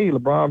worlds. Hey,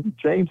 LeBron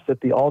James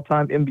set the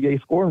all-time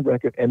NBA scoring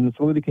record in the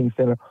Smoothie King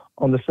Center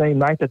on the same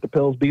night that the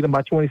Pels beat him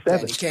by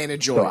 27. And he can't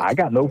enjoy so it. I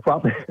got no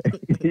problem.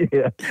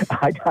 Yeah,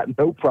 I got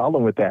no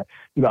problem with that.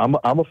 I'm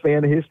a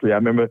fan of history. I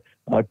remember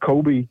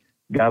Kobe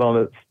got on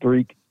a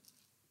streak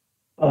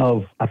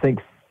of, I think,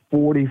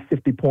 40,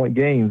 50-point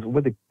games.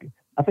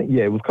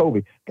 It was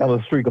Kobe. Got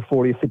on a streak of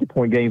 40,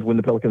 50-point games when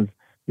the Pelicans,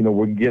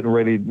 were getting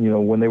ready,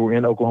 when they were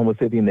in Oklahoma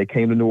City and they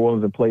came to New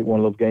Orleans and played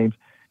one of those games.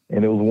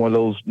 And it was one of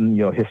those,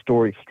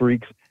 historic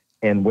streaks.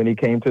 And when he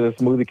came to the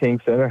Smoothie King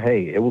Center,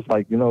 hey, it was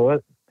like, you know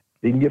what?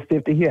 He can get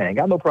 50 here. I ain't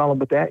got no problem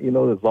with that,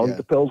 as long as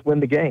the Pels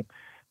win the game.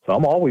 So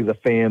I'm always a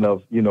fan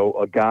of,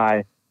 a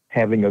guy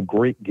having a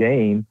great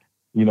game,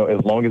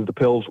 as long as the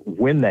Pels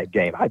win that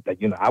game. I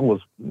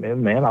was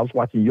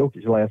watching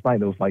Jokic last night.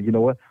 And it was like, you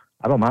know what?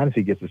 I don't mind if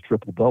he gets his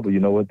triple-double. You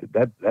know what?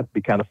 That'd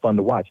be kind of fun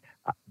to watch.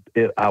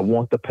 I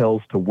want the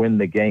Pels to win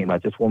the game. I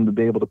just want them to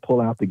be able to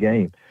pull out the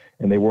game.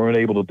 And they weren't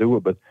able to do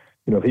it. But,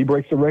 if he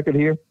breaks the record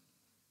here,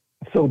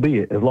 so be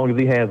it. As long as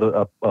he has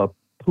a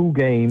poo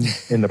game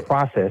in the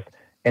process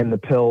and the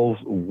Pels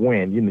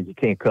win, you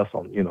can't cuss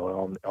on these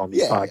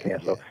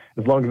podcasts. So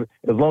as long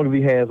as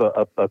he has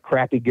a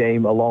crappy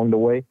game along the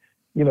way,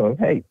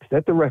 hey,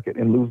 set the record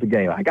and lose the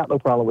game. I got no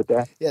problem with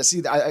that. Yeah,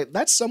 see,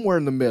 that's somewhere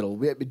in the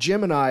middle.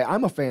 Jim and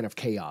I'm a fan of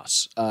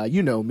chaos.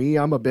 You know me,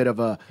 I'm a bit of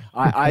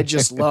I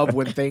just love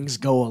when things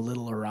go a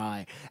little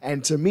awry.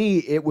 And to me,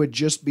 it would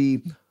just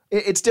be,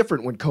 it's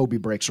different when Kobe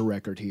breaks a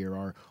record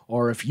here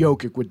or if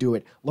Jokic would do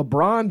it.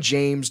 LeBron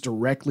James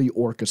directly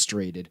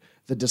orchestrated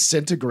the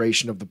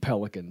disintegration of the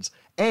Pelicans,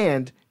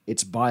 and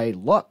it's by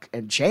luck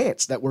and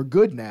chance that we're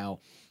good now.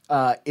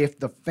 If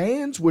the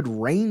fans would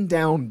rain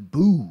down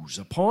boos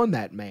upon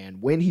that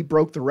man when he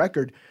broke the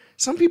record,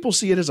 some people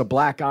see it as a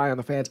black eye on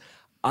the fans.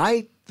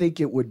 I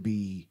think it would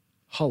be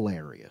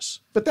hilarious.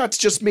 But that's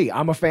just me.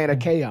 I'm a fan of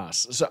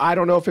chaos. So I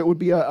don't know if it would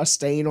be a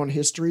stain on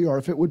history or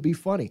if it would be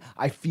funny.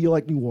 I feel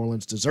like New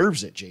Orleans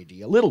deserves it,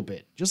 JD, a little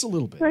bit, just a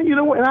little bit. You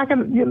know what?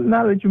 And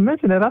now that you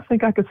mention it, I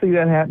think I could see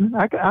that happening.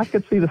 I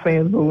could see the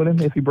fans booing him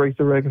if he breaks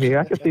the record here.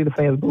 I could see the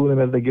fans booing him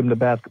as they give him the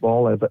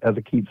basketball as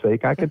a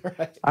keepsake. I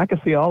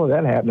could see all of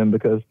that happening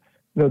because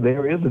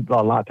there is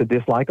a lot to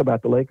dislike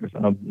about the Lakers.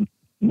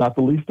 Not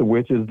the least of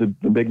which is the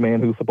big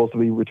man who's supposed to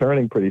be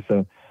returning pretty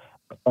soon.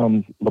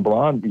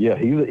 LeBron,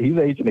 he's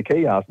agent of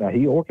chaos now.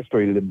 He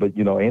orchestrated it, but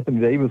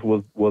Anthony Davis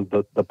was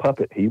the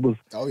puppet. He was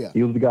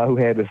the guy who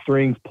had the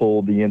strings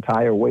pulled the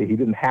entire way. He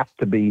didn't have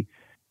to be,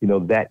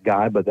 that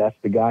guy, but that's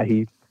the guy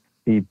he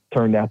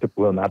turned out to.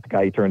 Well, not the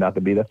guy he turned out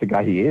to be. That's the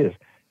guy he is.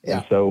 Yeah.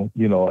 And so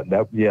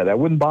that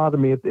wouldn't bother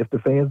me if the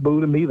fans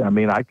booed him either. I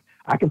mean,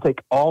 I can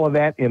take all of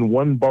that in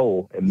one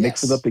bowl and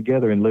mix it up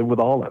together and live with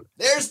all of it.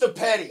 There's the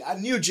petty. I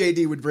knew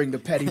JD would bring the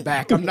petty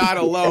back. I'm not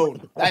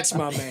alone. That's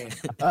my man.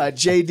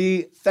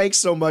 JD, thanks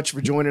so much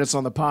for joining us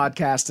on the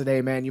podcast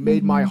today, man. You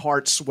made my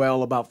heart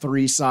swell about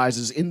 3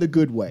 sizes in the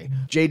good way.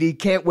 JD,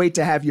 can't wait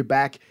to have you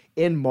back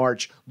in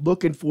March.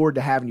 Looking forward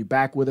to having you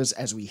back with us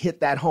as we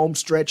hit that home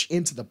stretch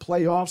into the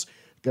playoffs.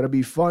 Going to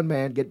be fun,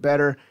 man. Get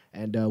better,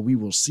 and we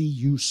will see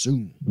you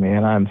soon.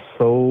 Man, I'm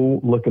so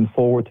looking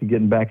forward to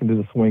getting back into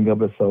the swing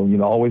of it. So,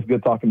 always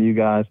good talking to you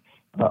guys.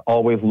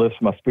 Always lifts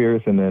my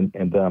spirits, and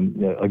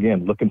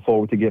again, looking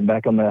forward to getting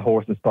back on that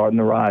horse and starting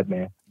the ride,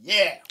 man.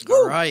 Yeah.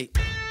 All right.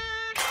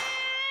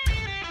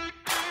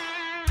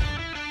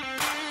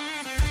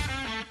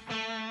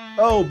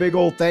 Oh, big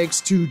old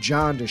thanks to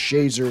John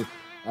DeShazier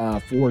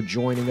for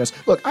joining us.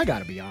 Look, I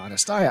gotta be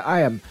honest.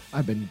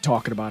 I've been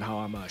talking about how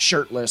I'm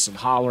shirtless and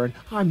hollering.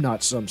 I'm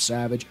not some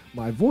savage.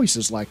 My voice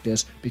is like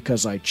this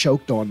because I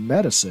choked on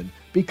medicine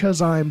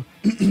because I'm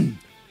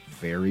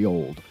very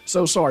old.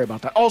 So sorry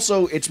about that.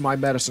 Also, it's my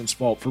medicine's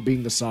fault for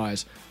being the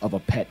size of a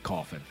pet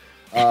coffin.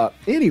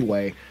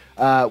 Anyway,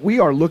 we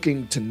are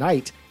looking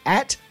tonight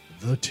at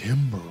the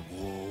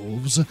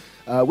Timberwolves,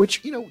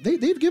 which,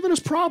 they've given us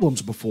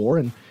problems before,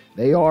 and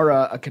they are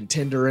a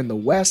contender in the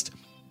West,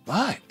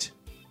 but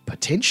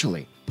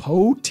potentially,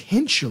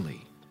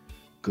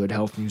 good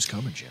health news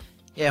coming, Jim.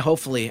 Yeah,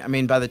 hopefully. I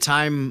mean, by the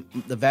time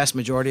the vast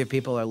majority of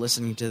people are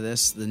listening to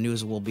this, the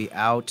news will be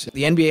out.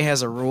 The NBA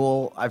has a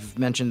rule. I've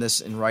mentioned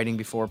this in writing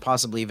before,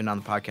 possibly even on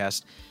the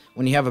podcast.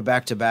 When you have a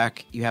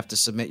back-to-back, you have to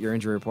submit your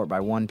injury report by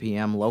 1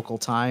 p.m. local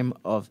time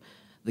of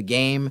the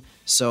game.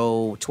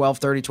 So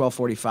 12:30,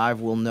 12:45,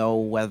 we'll know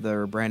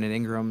whether Brandon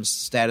Ingram's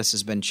status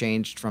has been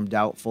changed from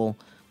doubtful,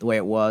 the way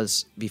it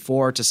was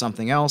before, to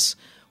something else.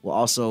 We'll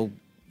also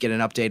get an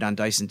update on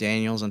Dyson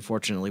Daniels,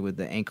 unfortunately, with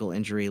the ankle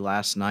injury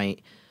last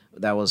night.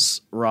 That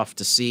was rough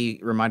to see.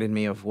 Reminded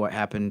me of what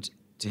happened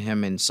to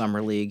him in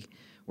Summer League,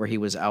 where he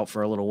was out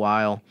for a little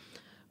while.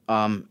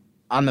 On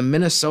the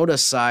Minnesota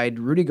side,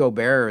 Rudy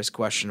Gobert is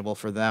questionable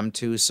for them,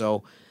 too.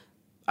 So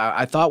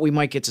I thought we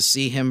might get to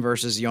see him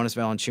versus Jonas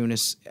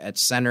Valanciunas at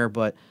center,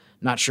 but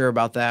not sure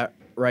about that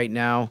right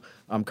now.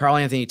 Karl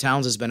Anthony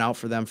Towns has been out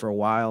for them for a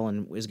while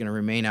and is going to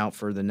remain out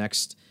for the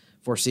next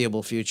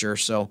foreseeable future.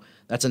 So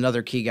that's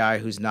another key guy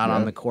who's not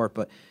on the court.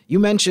 But you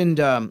mentioned,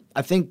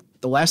 I think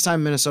the last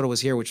time Minnesota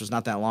was here, which was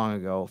not that long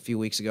ago, a few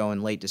weeks ago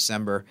in late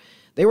December,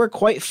 they were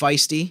quite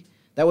feisty.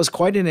 That was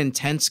quite an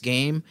intense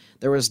game.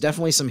 There was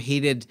definitely some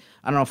heated,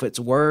 I don't know if it's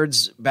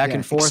words back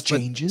and forth,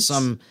 exchanges,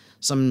 but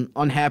some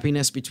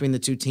unhappiness between the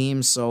two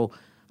teams. So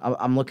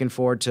I'm looking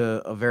forward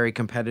to a very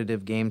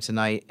competitive game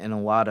tonight and a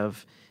lot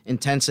of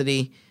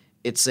intensity.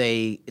 It's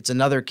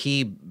another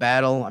key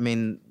battle. I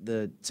mean,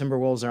 the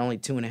Timberwolves are only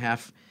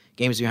 2.5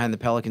 games behind the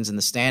Pelicans in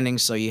the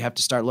standings, so you have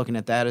to start looking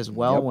at that as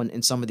well when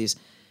in some of these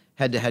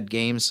head-to-head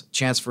games.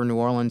 Chance for New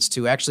Orleans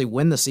to actually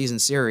win the season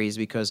series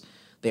because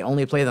they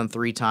only play them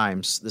 3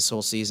 times this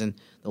whole season.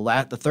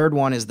 The third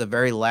one is the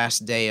very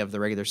last day of the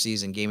regular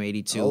season, Game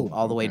 82,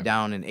 all the way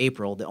down in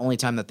April. The only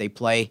time that they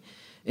play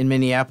in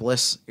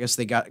Minneapolis. I guess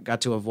they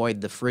got to avoid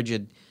the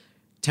frigid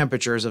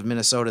temperatures of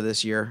Minnesota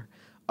this year.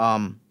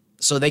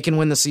 So they can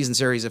win the season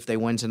series if they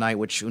win tonight,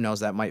 which who knows,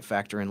 that might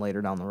factor in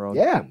later down the road.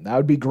 Yeah, that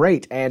would be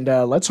great. And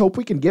let's hope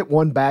we can get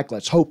one back.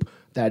 Let's hope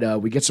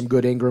that we get some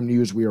good Ingram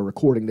news. We are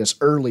recording this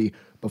early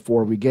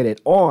before we get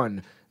it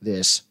on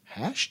this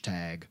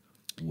hashtag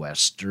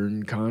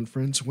Western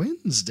Conference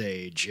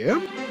Wednesday,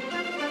 Jim.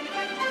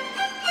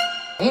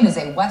 It is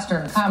a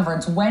Western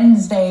Conference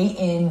Wednesday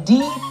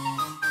indeed.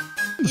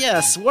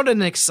 Yes, what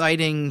an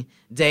exciting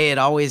day it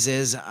always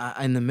is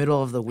in the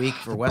middle of the week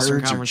for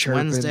Western Conference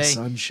Wednesday.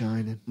 Sun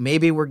shining.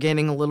 Maybe we're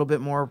gaining a little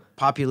bit more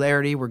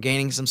popularity. We're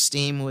gaining some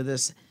steam with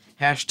this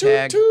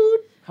hashtag. Toot, toot.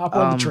 Hop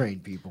on the train,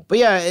 people. But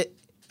yeah,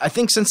 I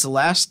think since the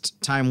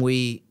last time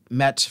we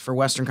met for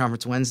Western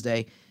Conference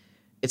Wednesday,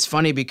 it's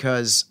funny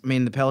because, I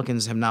mean, the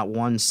Pelicans have not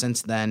won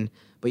since then,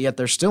 but yet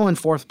they're still in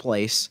 4th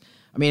place.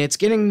 I mean, it's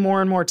getting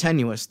more and more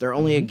tenuous. They're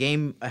only a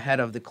game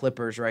ahead of the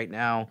Clippers right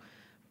now.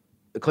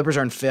 The Clippers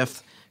are in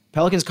 5th.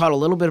 Pelicans caught a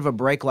little bit of a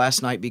break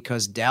last night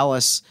because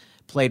Dallas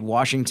played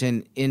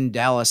Washington in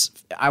Dallas.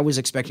 I was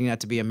expecting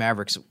that to be a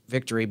Mavericks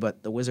victory,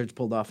 but the Wizards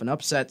pulled off an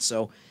upset.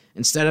 So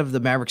instead of the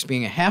Mavericks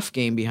being a half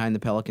game behind the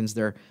Pelicans,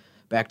 they're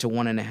back to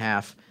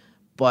 1.5.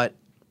 But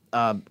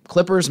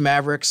Clippers,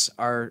 Mavericks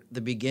are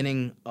the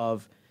beginning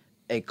of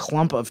a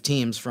clump of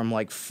teams from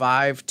like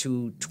 5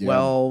 to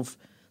 12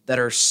 that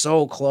are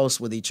so close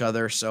with each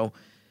other. So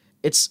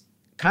it's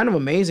kind of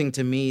amazing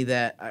to me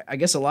that I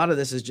guess a lot of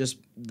this is just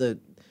the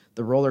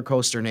roller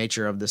coaster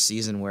nature of the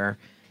season, where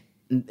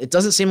it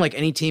doesn't seem like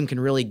any team can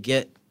really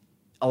get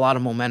a lot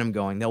of momentum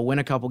going. They'll win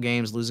a couple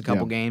games, lose a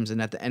couple games,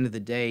 and at the end of the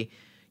day,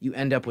 you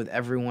end up with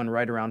everyone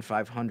right around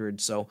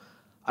 500. So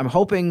I'm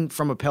hoping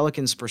from a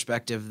Pelicans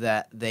perspective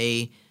that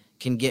they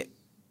can get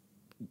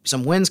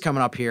some wins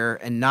coming up here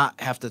and not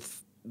have to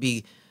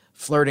be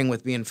flirting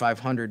with being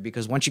 500,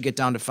 because once you get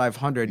down to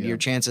 500, your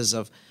chances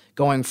of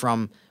going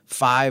from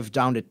 5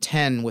 down to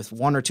 10 with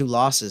 1 or 2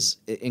 losses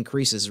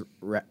increases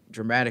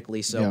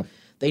dramatically. So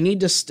they need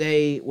to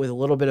stay with a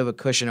little bit of a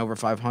cushion over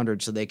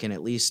 500 so they can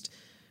at least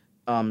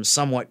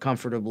somewhat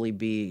comfortably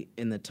be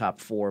in the top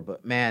 4.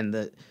 But man,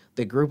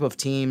 the group of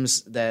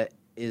teams that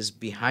is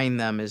behind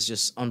them is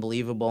just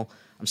unbelievable.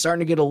 I'm starting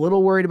to get a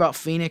little worried about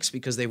Phoenix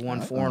because they've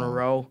won 4 in a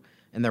row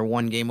and they're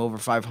 1 game over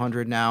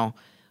 500 now.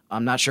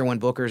 I'm not sure when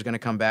Booker is going to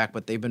come back,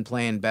 but they've been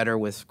playing better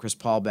with Chris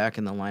Paul back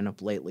in the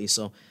lineup lately.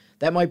 So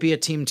that might be a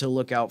team to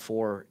look out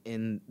for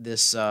in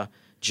this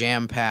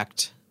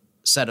jam-packed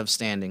set of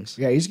standings.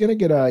 Yeah, he's gonna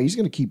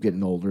keep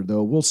getting older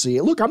though. We'll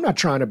see. Look, I'm not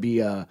trying to be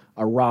a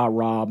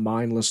rah-rah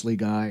mindlessly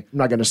guy. I'm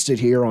not gonna sit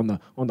here on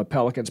the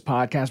Pelicans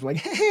podcast like,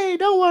 hey,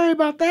 don't worry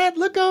about that.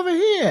 Look over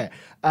here.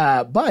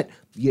 But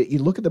you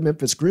look at the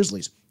Memphis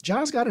Grizzlies.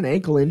 Ja's got an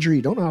ankle injury.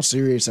 You don't know how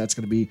serious that's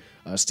going to be.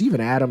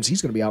 Steven Adams,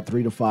 he's going to be out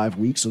 3 to 5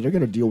 weeks, so they're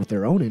going to deal with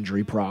their own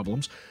injury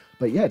problems.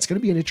 But yeah, it's going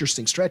to be an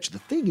interesting stretch. The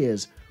thing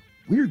is,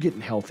 we're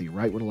getting healthy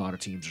right when a lot of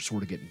teams are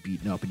sort of getting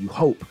beaten up, and you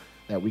hope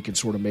that we can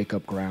sort of make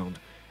up ground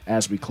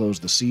as we close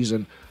the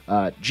season.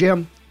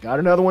 Jim, got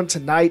another one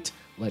tonight.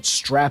 Let's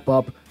strap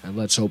up and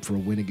let's hope for a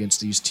win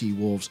against these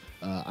T-Wolves.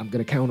 I'm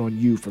going to count on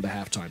you for the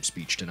halftime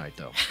speech tonight,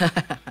 though.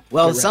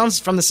 Well,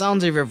 from the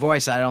sounds of your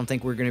voice, I don't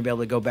think we're going to be able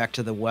to go back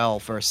to the well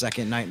for a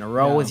second night in a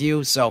row with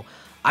you. So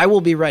I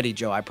will be ready,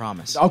 Joe, I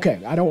promise.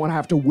 Okay, I don't want to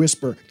have to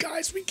whisper,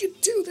 guys, we can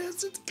do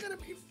this. It's going to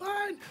be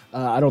fine.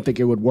 I don't think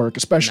it would work,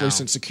 especially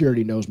since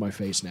security knows my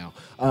face now.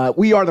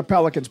 We are the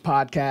Pelicans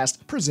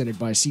Podcast, presented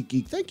by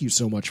SeatGeek. Thank you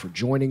so much for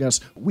joining us.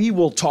 We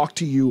will talk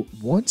to you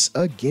once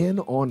again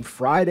on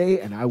Friday,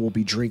 and I will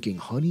be drinking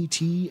honey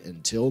tea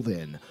until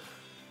then.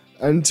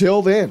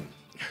 Until then.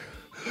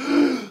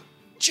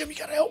 Jim, you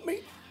got to help me.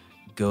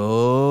 Go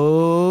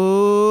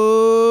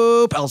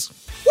Pels.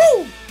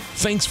 Woo!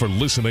 Thanks for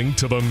listening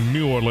to the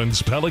New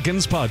Orleans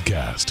Pelicans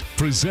Podcast,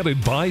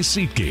 presented by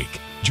SeatGeek.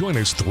 Join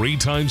us 3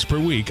 times per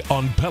week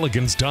on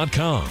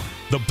Pelicans.com,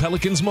 the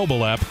Pelicans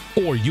mobile app,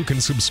 or you can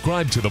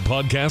subscribe to the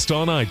podcast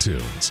on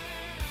iTunes.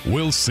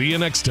 We'll see you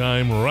next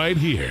time right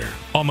here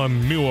on the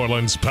New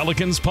Orleans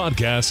Pelicans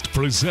Podcast,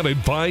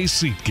 presented by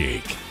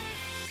SeatGeek.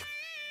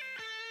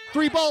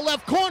 3-ball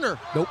left corner.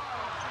 Nope.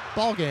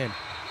 Ball game.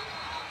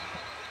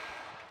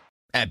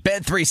 At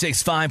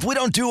Bet365, we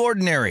don't do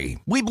ordinary.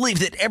 We believe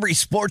that every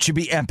sport should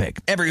be epic.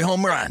 Every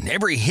home run,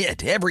 every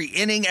hit, every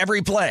inning, every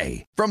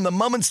play. From the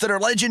moments that are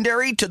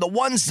legendary to the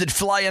ones that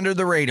fly under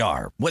the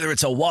radar. Whether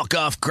it's a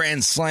walk-off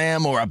grand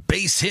slam or a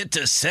base hit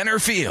to center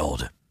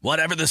field.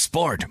 Whatever the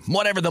sport,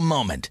 whatever the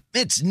moment.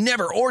 It's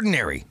never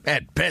ordinary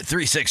at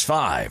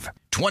Bet365.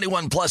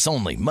 21 plus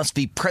only. Must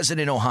be present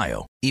in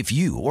Ohio. If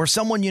you or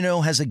someone you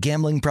know has a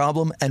gambling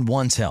problem and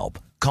wants help,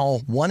 call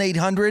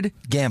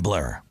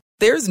 1-800-GAMBLER.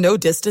 There's no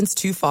distance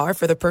too far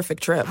for the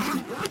perfect trip.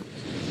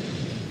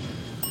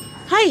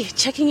 Hi,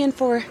 checking in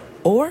for...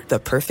 Or the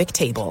perfect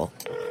table.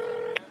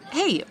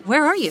 Hey,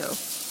 where are you?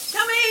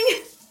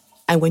 Coming!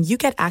 And when you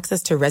get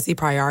access to Resi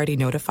Priority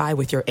Notify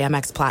with your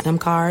Amex Platinum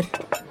card...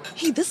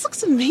 Hey, this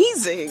looks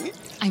amazing.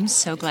 I'm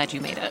so glad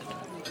you made it.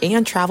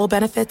 And travel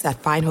benefits at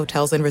fine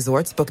hotels and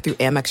resorts booked through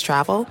Amex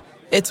Travel,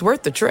 it's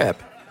worth the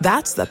trip.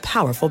 That's the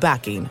powerful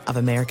backing of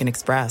American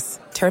Express.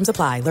 Terms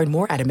apply. Learn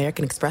more at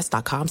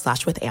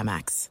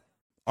americanexpress.com/withAmex.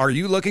 Are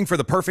you looking for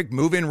the perfect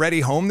move-in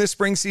ready home this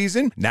spring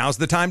season? Now's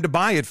the time to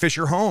buy at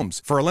Fisher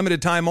Homes. For a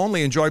limited time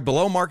only, enjoy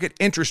below-market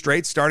interest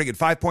rates starting at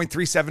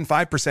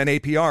 5.375%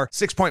 APR,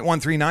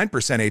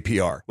 6.139%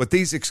 APR. With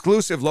these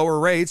exclusive lower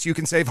rates, you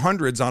can save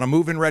hundreds on a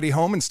move-in ready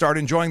home and start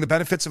enjoying the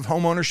benefits of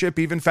home ownership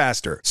even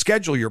faster.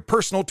 Schedule your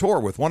personal tour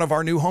with one of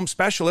our new home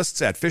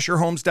specialists at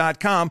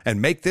FisherHomes.com and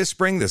make this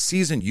spring the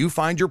season you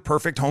find your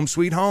perfect home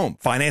sweet home.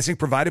 Financing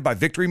provided by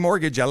Victory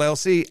Mortgage,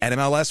 LLC,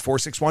 NMLS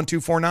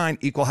 461249,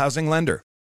 Equal Housing Lender.